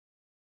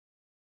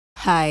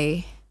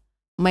Hi,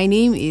 my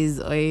name is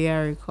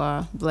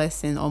Oyarikwa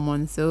Blessing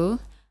Omonso,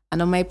 and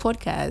on my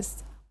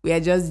podcast, we are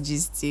just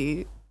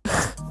gisting.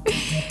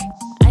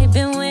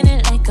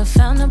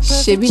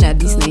 Shaping at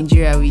this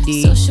Nigeria we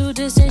did.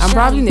 I'm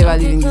probably never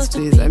leaving this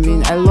place. I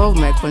mean, I love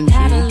my country.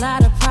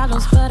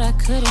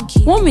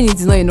 1 minute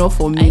is not enough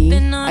for me.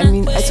 I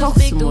mean, I talk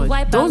too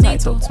much. Don't I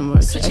talk too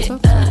much? I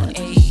talk too much.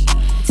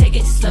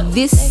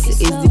 This is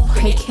the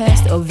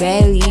podcast of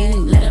value.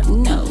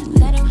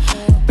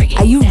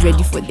 Are you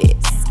ready for this?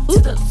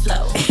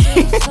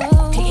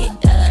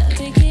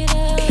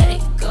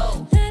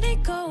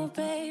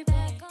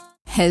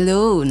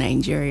 Hello,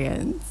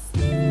 Nigerians.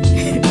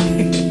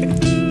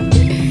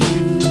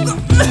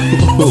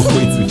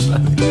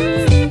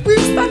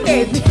 We've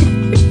started.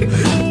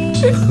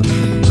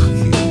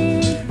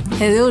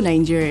 Hello,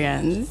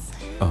 Nigerians.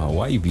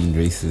 Why are you being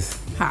racist?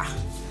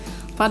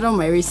 Pardon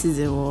my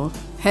racism.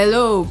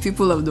 Hello,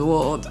 people of the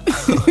world.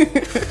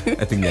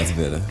 I think that's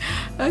better.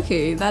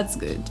 Okay, that's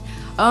good.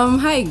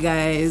 Hi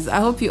guys. I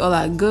hope you all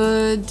are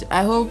good.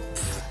 I hope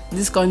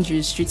this country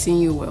is treating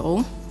you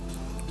well.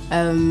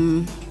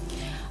 I'm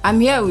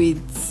here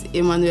with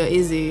Emmanuel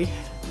Eze.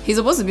 He's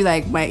supposed to be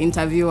like my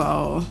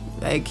interviewer.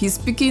 Like he's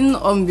speaking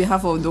on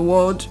behalf of the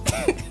world.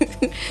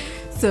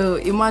 So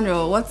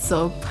Emmanuel, what's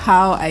up?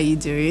 How are you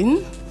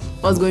doing?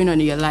 What's going on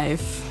in your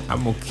life?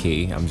 I'm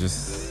okay. I'm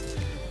just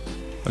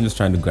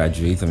trying to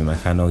graduate. I'm in my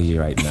final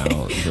year right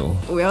now.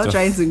 We're all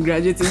trying to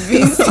graduate in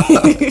this.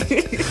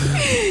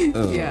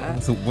 Yeah.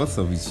 So what's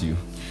up with you?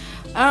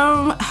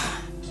 My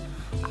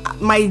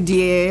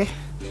dear,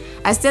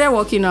 I started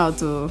working out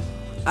too.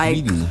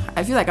 Really?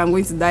 I feel like I'm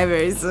going to die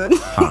very soon.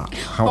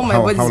 How long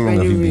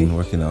have you been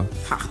working out?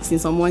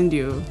 Since on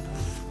Monday.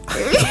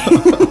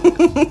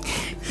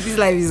 This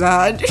life is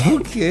hard.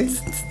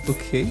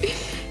 Okay.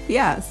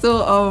 Yeah.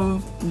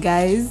 So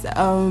guys,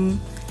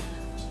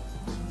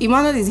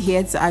 Emmanuel is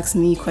here to ask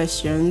me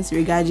questions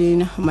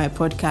regarding my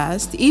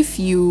podcast. If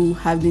you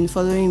have been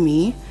following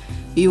me,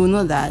 you will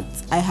know that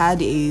I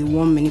had a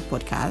 1 minute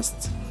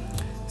podcast.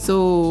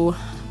 So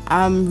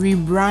I'm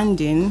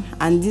rebranding,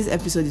 and this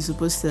episode is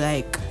supposed to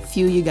like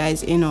fill you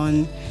guys in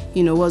on,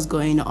 what's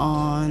going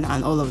on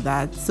and all of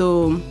that.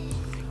 So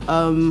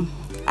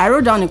I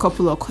wrote down a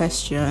couple of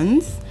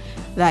questions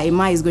that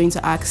Emma is going to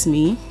ask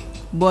me,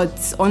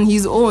 but on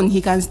his own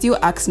he can still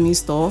ask me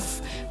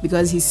stuff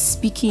because he's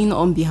speaking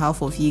on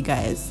behalf of you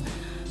guys.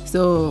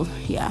 So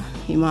yeah,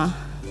 Emma.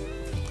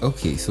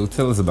 Okay, so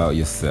tell us about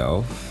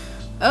yourself.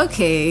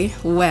 Okay,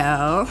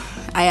 well,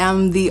 I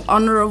am the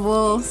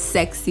honorable,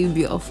 sexy,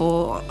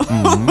 beautiful.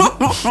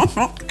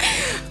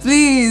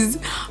 Please,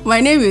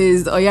 my name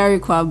is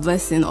Oyarikwa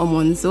Blessing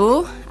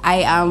Omonso.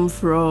 I am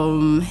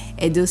from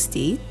Edo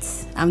State.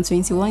 I'm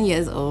 21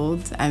 years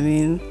old. I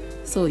mean,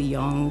 so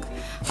young.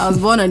 I was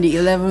born on the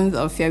 11th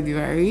of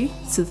February,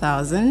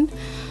 2000.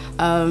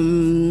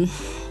 I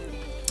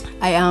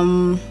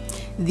am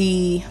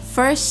the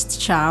first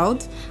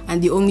child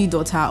and the only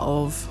daughter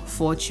of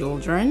 4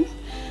 children.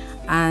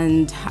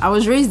 And I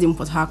was raised in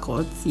Port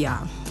Harcourt.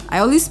 Yeah, I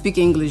only speak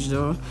English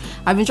though.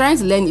 I've been trying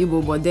to learn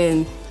Igbo, but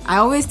then I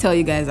always tell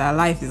you guys that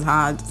life is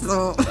hard.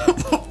 So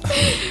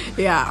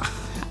yeah,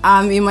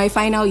 I'm in my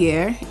final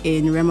year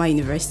in Rema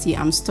University.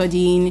 I'm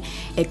studying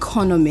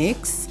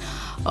economics.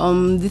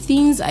 The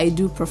things I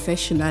do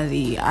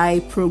professionally, I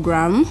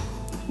program,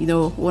 1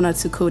 or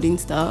 2 coding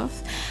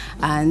stuff,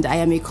 and I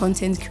am a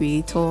content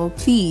creator.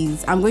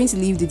 Please, I'm going to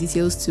leave the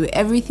details to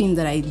everything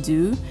that I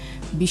do.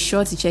 Be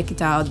sure to check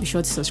it out. Be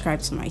sure to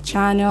subscribe to my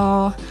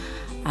channel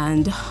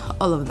and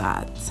all of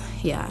that.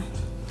 Yeah.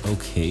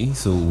 Okay,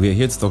 so we're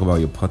here to talk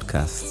about your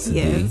podcast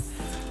today. Yes.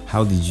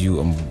 How did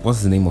you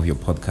what's the name of your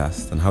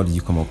podcast and how did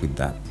you come up with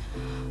that?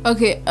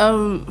 Okay,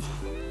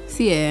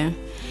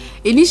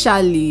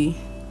 initially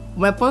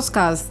my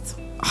podcast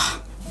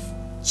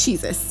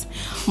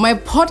my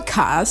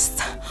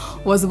podcast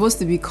was supposed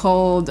to be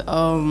called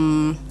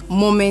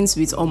Moments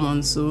with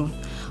Omonso,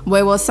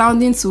 but it was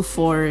sounding too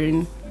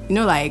foreign.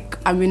 Like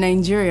I'm a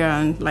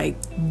Nigerian, like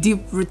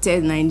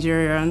deep-rooted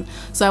Nigerian.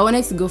 So I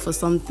wanted to go for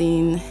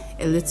something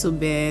a little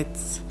bit,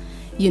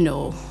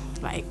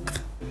 like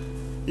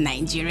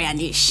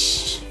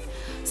Nigerian-ish.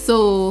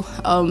 So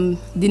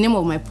the name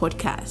of my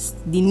podcast,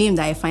 the name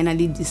that I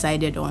finally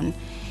decided on,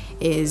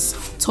 is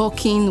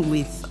Talking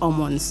with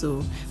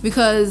Omonso,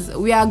 because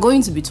we are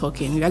going to be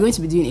talking. We are going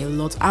to be doing a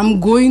lot.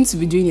 I'm going to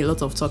be doing a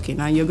lot of talking,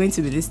 and you're going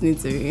to be listening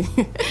to me.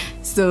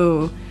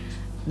 So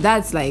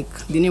that's like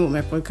the name of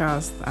my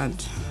podcast and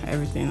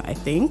everything, I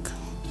think.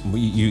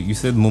 You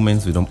said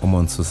Moments with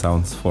Omonso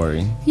sounds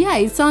foreign. Yeah,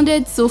 it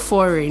sounded so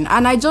foreign,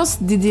 and I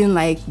just didn't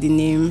like the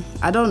name.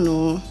 I don't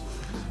know.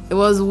 It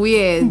was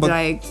weird.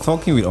 But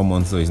Talking with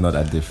Omonso is not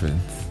that different.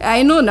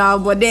 I know now,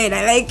 but then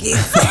I like it.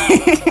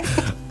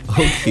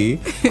 Okay,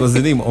 because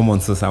the name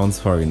Omonso sounds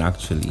foreign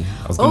actually.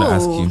 I was going to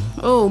ask you.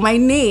 Oh, my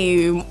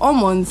name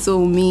Omonso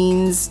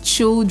means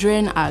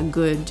children are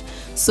good.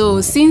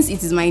 So since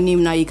it is my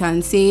name now, you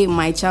can say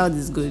my child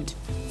is good.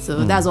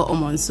 So that's what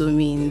Omonso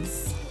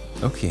means.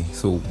 Okay,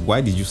 so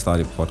why did you start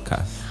a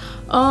podcast?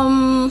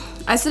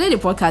 I started a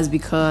podcast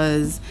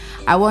because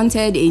I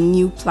wanted a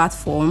new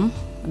platform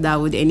that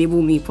would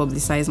enable me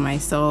publicize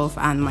myself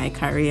and my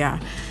career.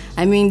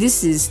 I mean,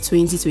 this is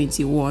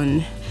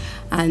 2021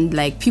 and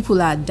like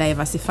people are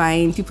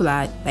diversifying, people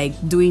are like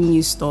doing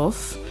new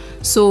stuff.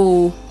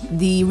 So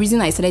the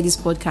reason I started this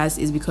podcast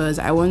is because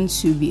I want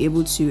to be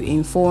able to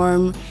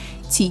inform,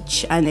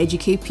 teach and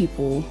educate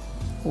people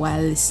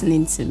while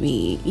listening to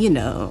me, you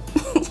know.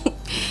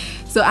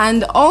 So,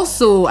 and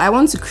also I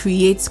want to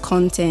create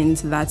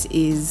content that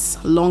is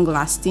long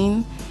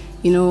lasting,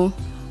 you know.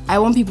 I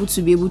want people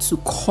to be able to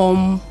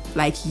come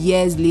like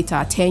years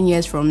later, 10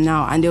 years from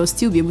now, and they'll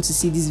still be able to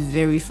see this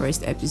very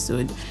first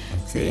episode.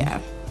 Okay. So yeah.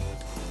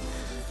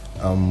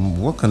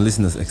 What can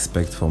listeners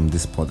expect from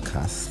this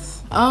podcast?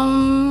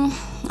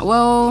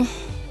 Well,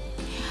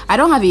 I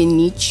don't have a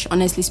niche,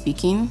 honestly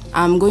speaking.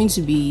 I'm going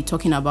to be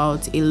talking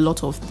about a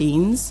lot of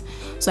things,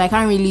 so I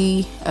can't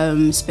really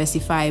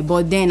specify,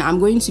 but then I'm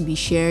going to be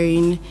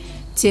sharing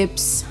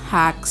tips,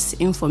 hacks,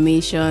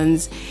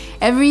 informations,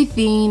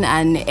 everything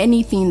and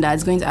anything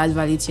that's going to add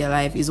value to your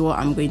life is what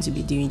I'm going to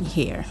be doing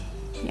here.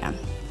 Yeah.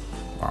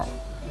 Wow.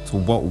 So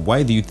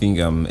why do you think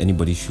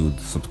anybody should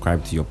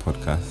subscribe to your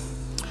podcast?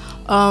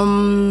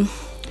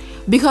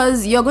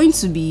 Because you're going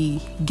to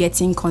be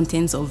getting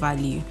content of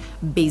value.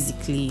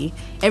 Basically,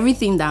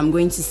 everything that I'm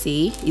going to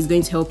say is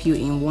going to help you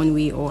in one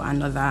way or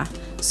another.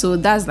 So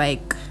that's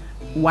like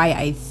why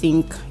I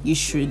think you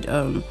should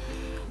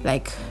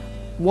like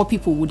what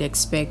people would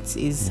expect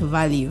is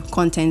value,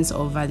 content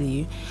of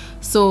value.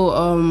 So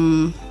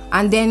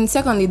and then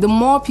secondly, the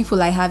more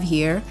people I have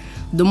here,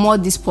 the more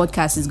this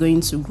podcast is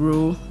going to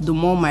grow, the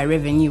more my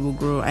revenue will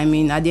grow. I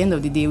mean, at the end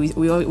of the day,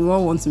 we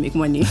all want to make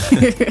money.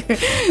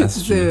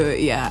 That's true. So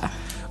yeah.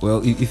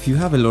 Well, if you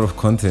have a lot of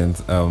content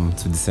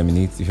to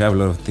disseminate, if you have a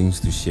lot of things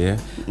to share,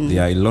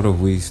 there are a lot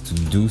of ways to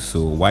do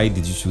so. Why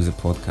did you choose a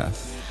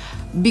podcast?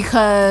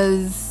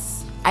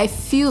 Because I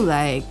feel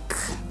like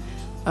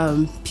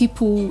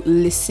people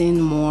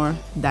listen more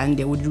than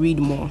they would read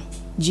more.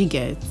 Do you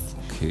get?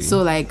 Okay.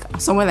 So like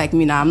someone like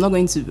me now, I'm not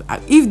going to,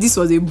 if this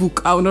was a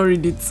book, I would not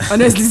read it,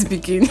 honestly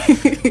speaking.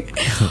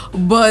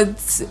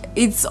 But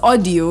it's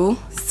audio,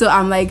 so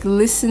I'm like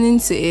listening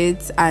to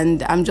it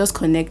and I'm just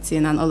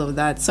connecting and all of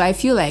that. So I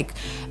feel like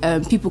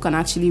people can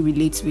actually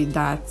relate with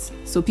that.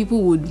 So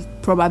people would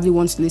probably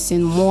want to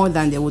listen more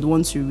than they would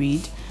want to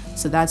read.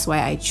 So that's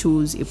why I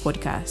chose a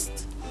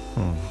podcast.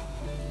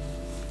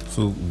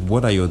 So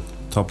what are your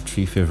top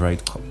 3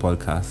 favorite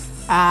podcasts?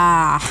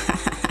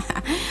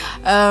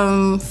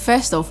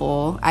 First of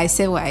all, I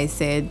said what I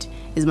said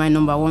is my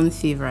number 1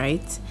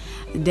 favorite.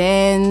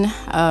 Then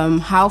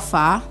How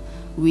Far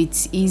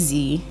with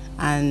Easy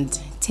and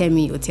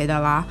Temi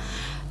Otedala.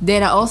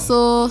 Then I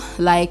also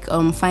like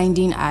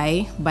Finding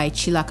I by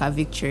Chilaka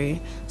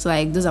Victory. So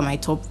like those are my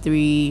top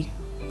 3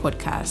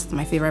 podcasts,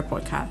 my favorite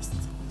podcasts.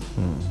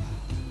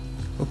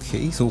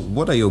 Okay, so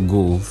what are your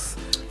goals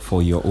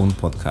for your own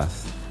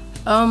podcast?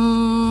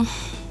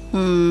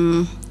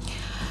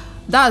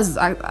 That's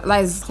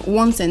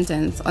one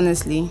sentence,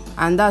 honestly,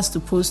 and that's to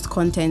post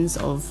content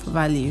of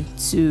value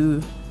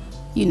to,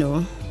 you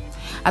know,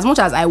 as much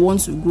as I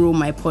want to grow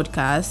my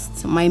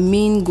podcast, my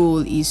main goal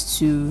is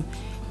to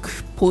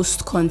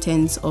post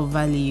content of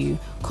value,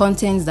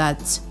 content that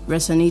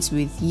resonates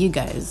with you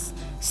guys.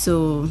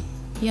 So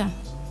yeah.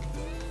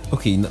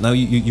 Okay, now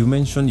you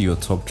mentioned your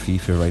top 3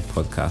 favorite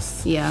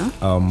podcasts. Yeah.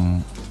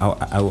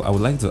 I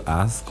would like to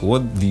ask,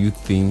 what do you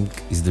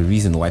think is the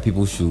reason why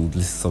people should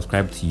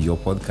subscribe to your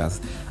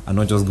podcast and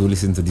not just go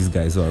listen to these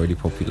guys who are already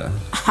popular?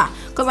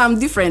 Because I'm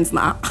different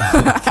now.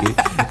 Okay.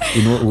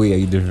 In what way are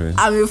you different?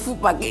 I'm a full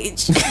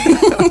package.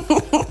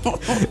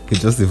 It's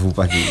just a full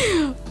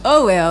package.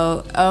 Oh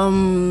well,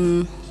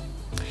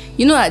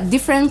 you know that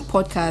different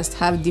podcasts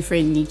have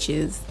different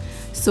niches.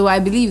 So I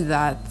believe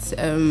that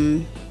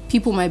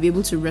people might be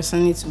able to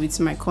resonate with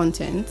my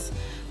content.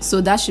 So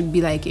that should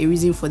be like a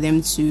reason for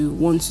them to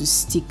want to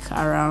stick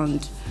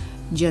around.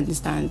 Do you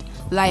understand?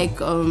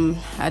 Like,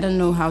 I don't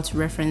know how to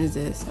reference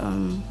this.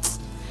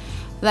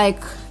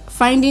 Like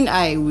Finding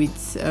I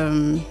with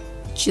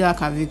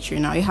Chilaka Victory.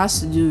 Now it has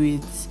to do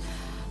with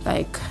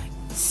like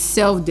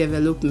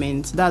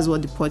self-development. That's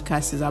what the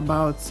podcast is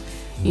about,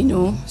 you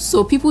know.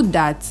 So people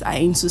that are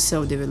into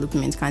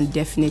self-development can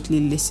definitely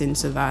listen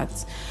to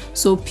that.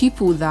 So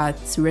people that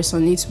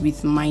resonate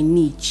with my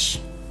niche,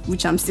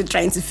 which I'm still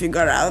trying to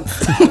figure out,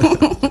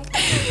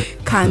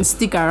 can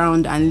stick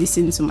around and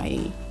listen to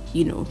my,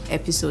 you know,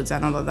 episodes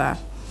and all of that.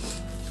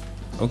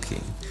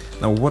 Okay.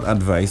 Now, what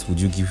advice would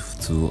you give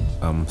to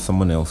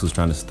someone else who's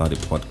trying to start a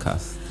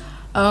podcast?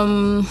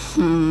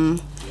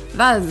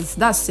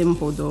 That's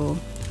simple though.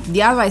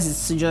 The advice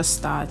is to just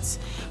start,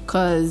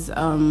 because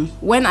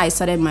when I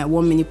started my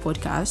 1 minute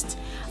podcast,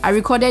 I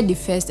recorded the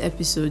first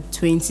episode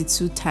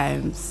 22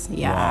 times.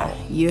 Yeah, wow.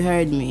 You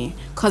heard me,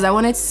 because I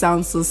wanted to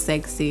sound so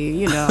sexy,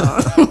 you know.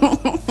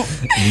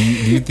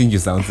 do you think you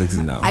sound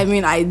sexy now? I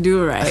mean, I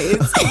do, right?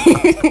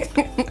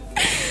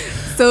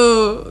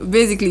 So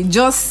basically,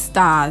 just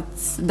start.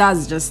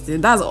 That's just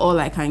it. That's all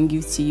I can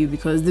give to you,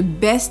 because the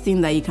best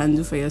thing that you can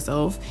do for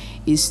yourself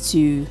is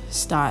to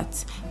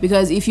start.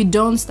 Because if you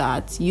don't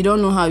start, you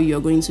don't know how you're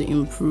going to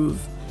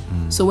improve.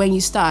 So when you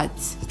start,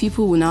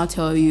 people will now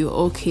tell you,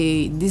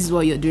 okay, this is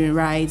what you're doing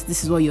right,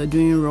 this is what you're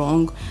doing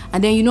wrong,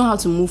 and then you know how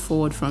to move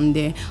forward from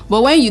there.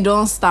 But when you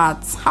don't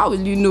start, how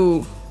will you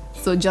know?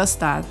 So just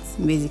start,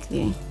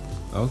 basically.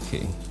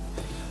 Okay.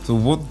 So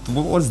what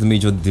was the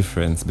major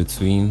difference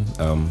between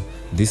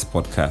this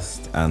podcast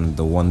and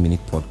the 1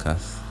 minute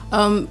podcast?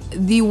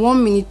 The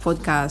 1 minute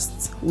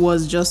podcast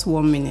was just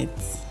 1 minute,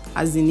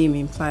 as the name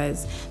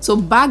implies. So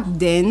back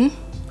then,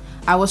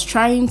 I was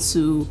trying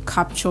to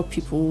capture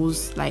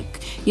people's,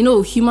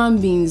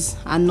 human beings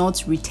are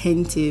not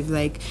retentive.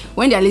 Like,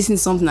 when they're listening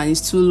to something and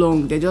it's too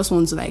long, they just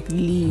want to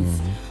leave.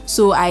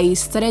 So I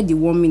started the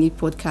 1 minute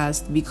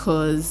podcast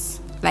because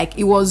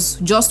it was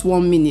just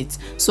 1 minute.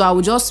 So I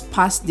would just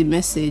pass the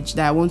message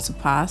that I want to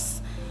pass.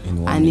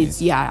 In 1 minute.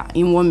 It's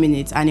in 1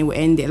 minute, and it will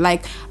end there.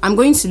 I'm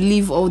going to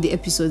leave all the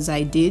episodes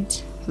I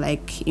did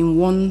in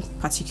one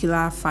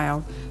particular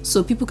file,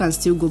 so people can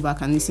still go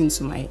back and listen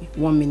to my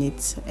 1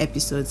 minute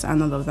episodes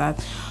and all of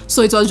that.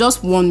 So it was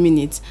just 1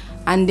 minute,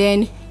 and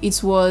then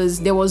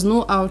there was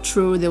no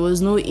outro, there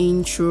was no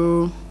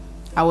intro.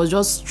 I was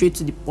just straight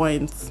to the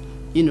point,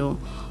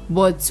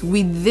 But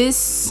with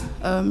this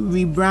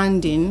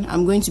rebranding,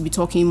 I'm going to be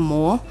talking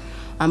more.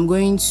 I'm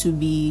going to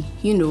be,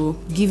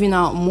 giving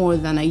out more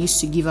than I used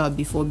to give out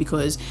before,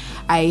 because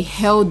I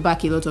held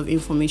back a lot of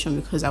information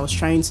because I was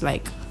trying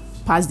to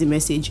pass the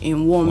message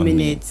in 1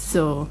 minute.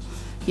 So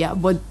yeah,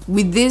 but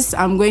with this,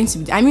 I'm going to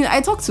be, I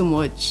talk too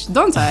much,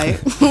 don't I?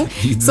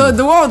 So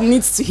the world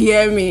needs to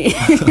hear me.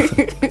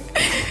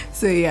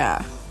 So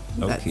yeah.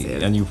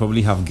 Okay, and you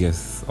probably have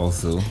guests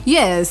also.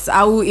 Yes,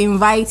 I will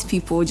invite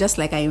people just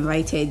like I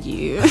invited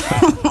you.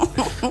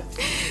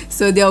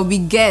 So there'll be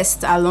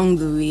guests along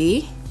the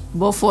way,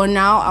 but for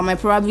now, I might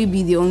probably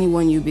be the only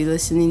one you'll be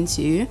listening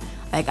to.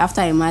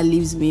 After Emma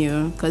leaves me,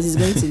 because he's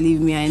going to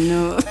leave me, I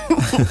know.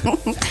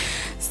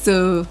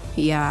 So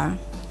yeah.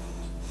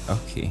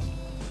 Okay.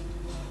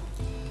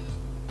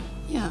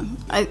 Yeah,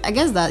 I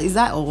guess is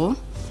that all?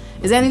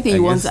 Is there anything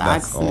you want to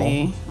ask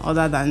me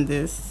other than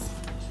this?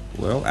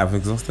 Well, I've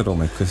exhausted all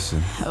my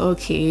questions.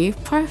 Okay,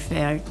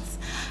 perfect.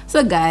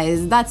 So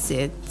guys, that's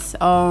it.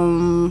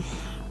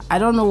 I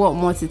don't know what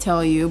more to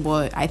tell you,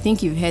 but I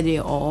think you've heard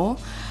it all.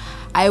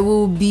 I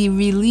will be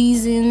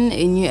releasing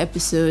a new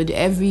episode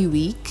every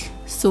week,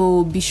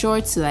 so be sure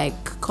to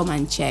come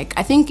and check.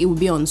 I think it will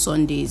be on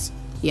Sundays.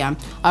 Yeah,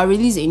 I'll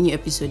release a new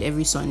episode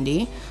every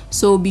Sunday,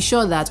 so be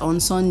sure that on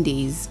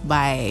Sundays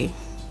by,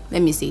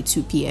 let me say,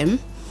 2 p.m.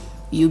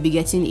 you'll be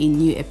getting a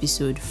new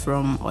episode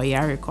from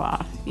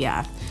Oyarikwa.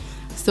 Yeah,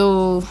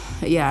 so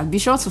yeah, be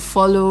sure to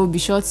follow, be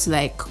sure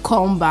to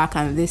come back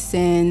and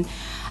listen.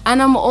 And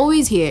I'm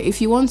always here.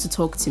 If you want to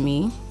talk to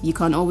me, you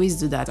can always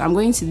do that. I'm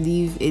going to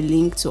leave a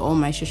link to all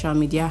my social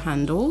media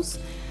handles.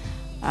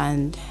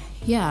 And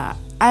yeah,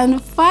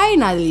 and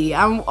finally,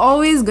 I'm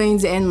always going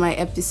to end my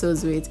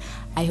episodes with,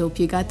 I hope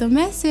you got the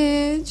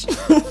message.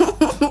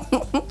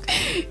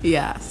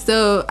 Yeah,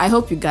 so I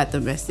hope you got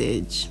the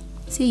message.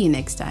 See you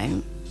next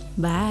time.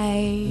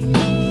 Bye.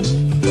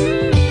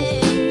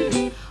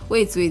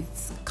 Wait,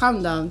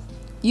 calm down.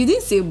 You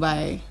didn't say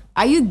bye.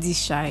 Are you this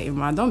shy,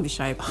 Emma? Don't be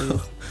shy,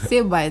 please.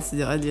 Say bye to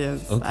the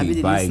audience.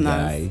 Okay, bye,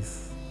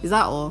 guys. Is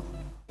that all?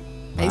 Bye.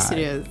 Are you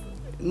serious?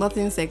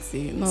 Nothing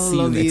sexy. No See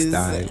love you next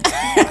time.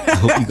 I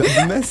hope you got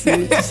the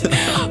message.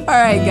 All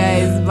right,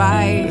 guys.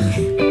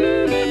 Bye.